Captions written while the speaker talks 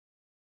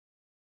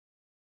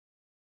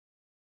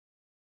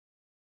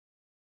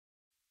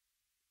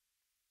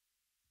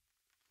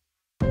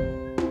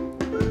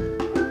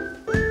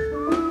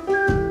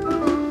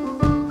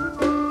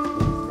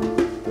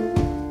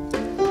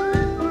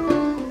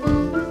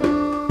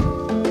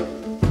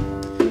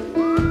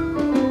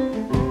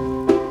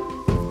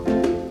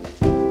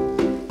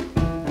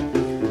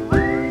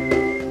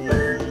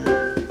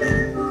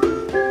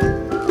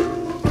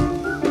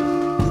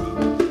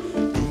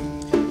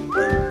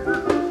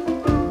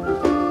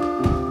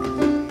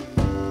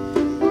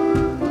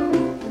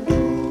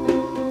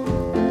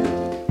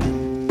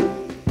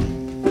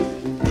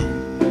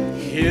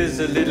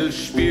a little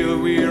spiel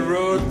we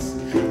wrote.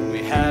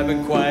 We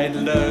haven't quite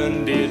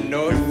learned it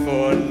note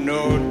for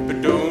note,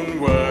 but don't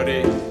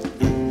worry.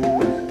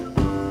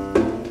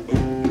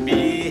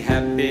 Be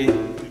happy.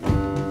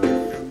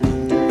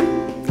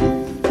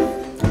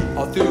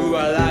 All through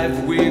our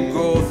life we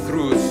go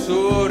through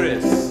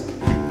sores,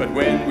 but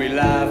when we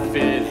laugh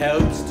it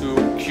helps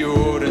to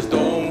cure us.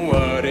 Don't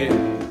worry.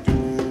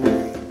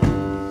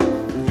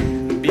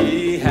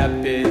 Be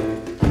happy.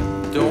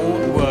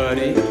 Don't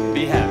worry.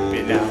 Be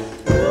happy now.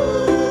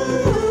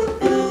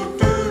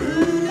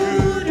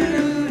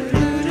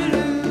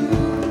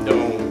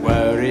 Don't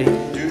worry.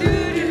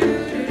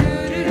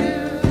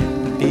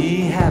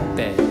 Be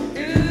happy.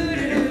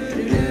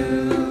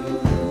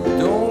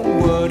 Don't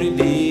worry.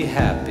 Be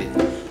happy.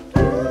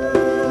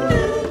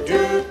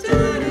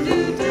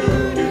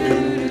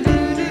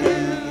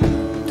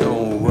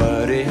 Don't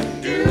worry.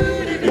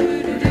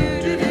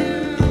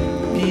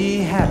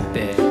 Be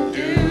happy.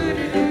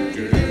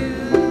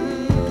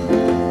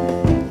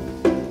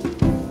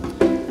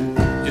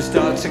 You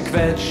start to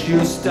kvetch,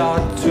 you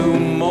start to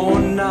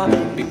moan now,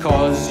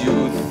 because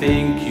you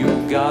think you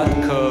got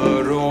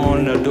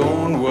corona.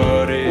 Don't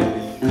worry.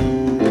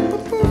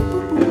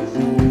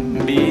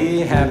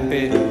 Be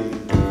happy.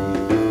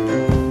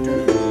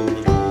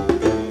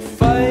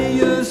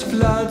 Fires,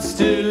 floods,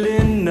 still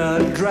in a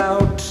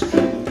drought.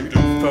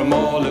 From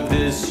all of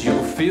this you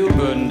feel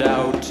burned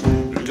out.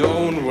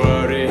 Don't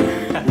worry.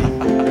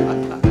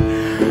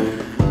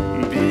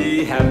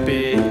 Be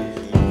happy.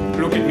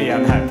 Look at me,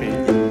 I'm happy.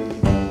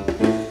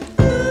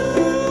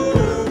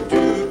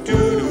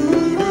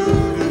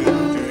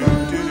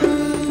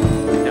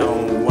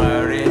 Don't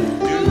worry.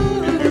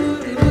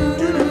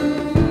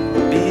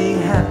 Be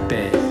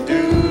happy.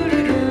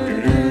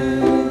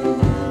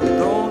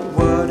 Don't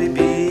worry,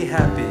 be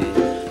happy.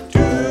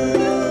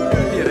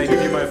 Here, I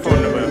give you my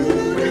phone number.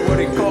 When you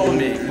worry, call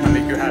me. I'll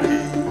make you happy.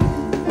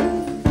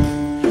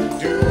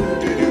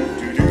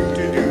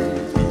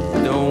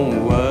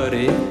 Don't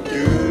worry.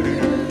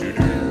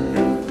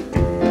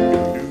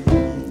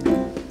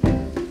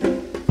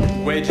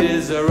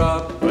 Wages are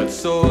up, but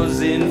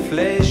so's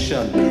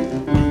inflation.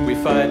 We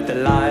fight the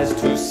lies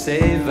to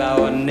save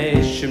our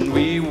nation.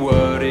 We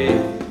worry,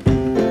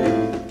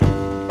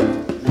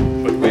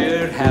 but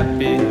we're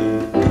happy.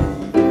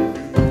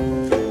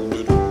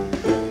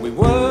 We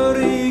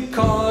worry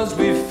cause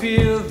we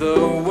feel the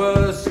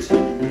worst.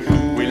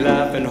 We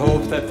laugh and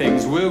hope that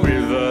things will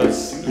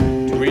reverse.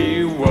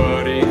 We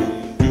worry,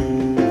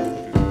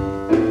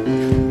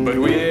 but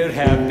we're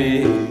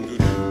happy.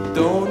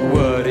 Don't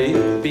worry,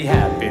 be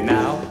happy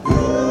now.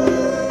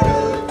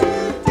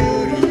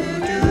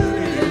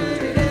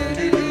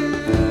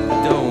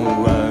 Don't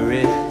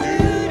worry.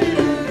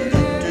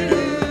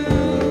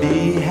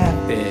 Be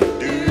happy.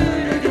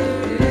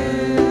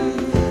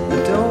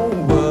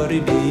 Don't worry,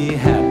 be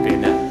happy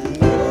now.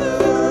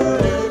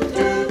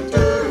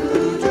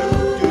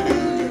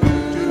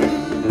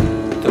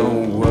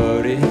 Don't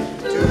worry.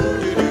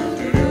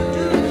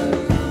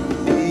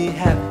 Be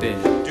happy.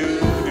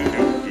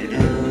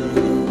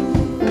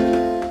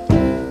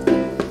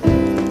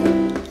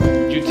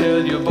 You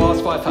tell your boss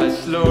Wi-Fi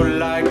slow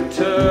like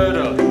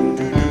turtle,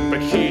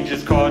 but she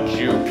just caught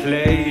you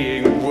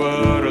playing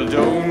Wordle.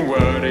 Don't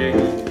worry.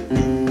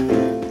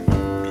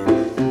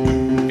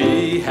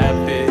 Be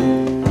happy.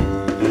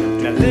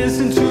 Now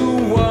listen to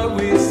what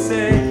we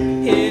say.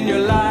 In your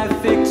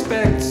life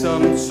expect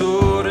some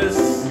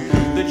solace.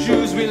 The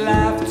Jews we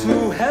laugh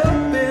to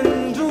help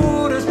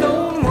endure us.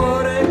 Don't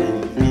worry.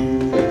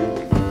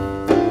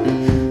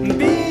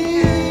 Be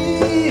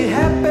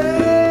happy.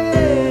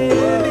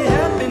 Be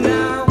happy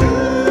now.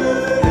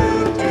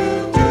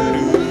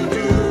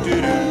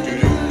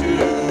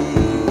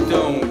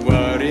 Don't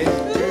worry.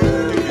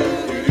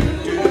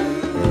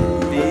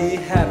 Be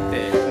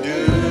happy.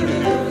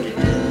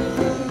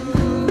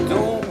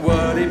 Don't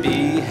worry, be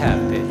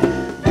happy.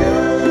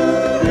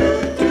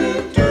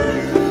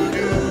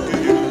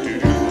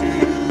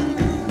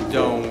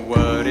 Don't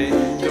worry,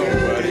 don't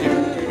worry.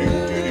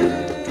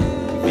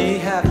 Be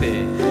happy.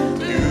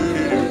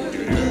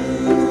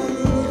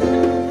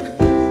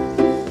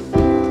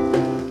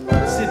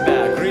 Sit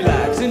back,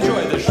 relax,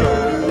 enjoy the show.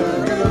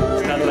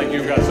 It's not like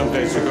you've got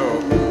someplace to go.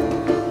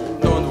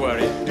 Don't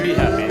worry, be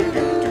happy.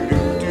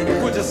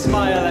 Put a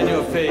smile on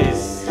your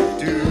face.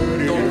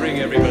 Don't bring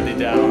everybody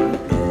down.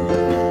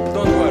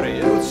 Don't worry,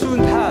 it will soon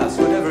pass,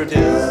 whatever it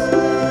is.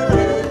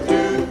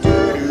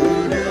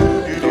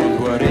 Don't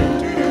worry.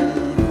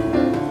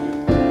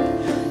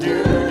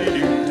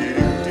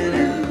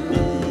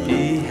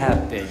 Be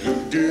happy.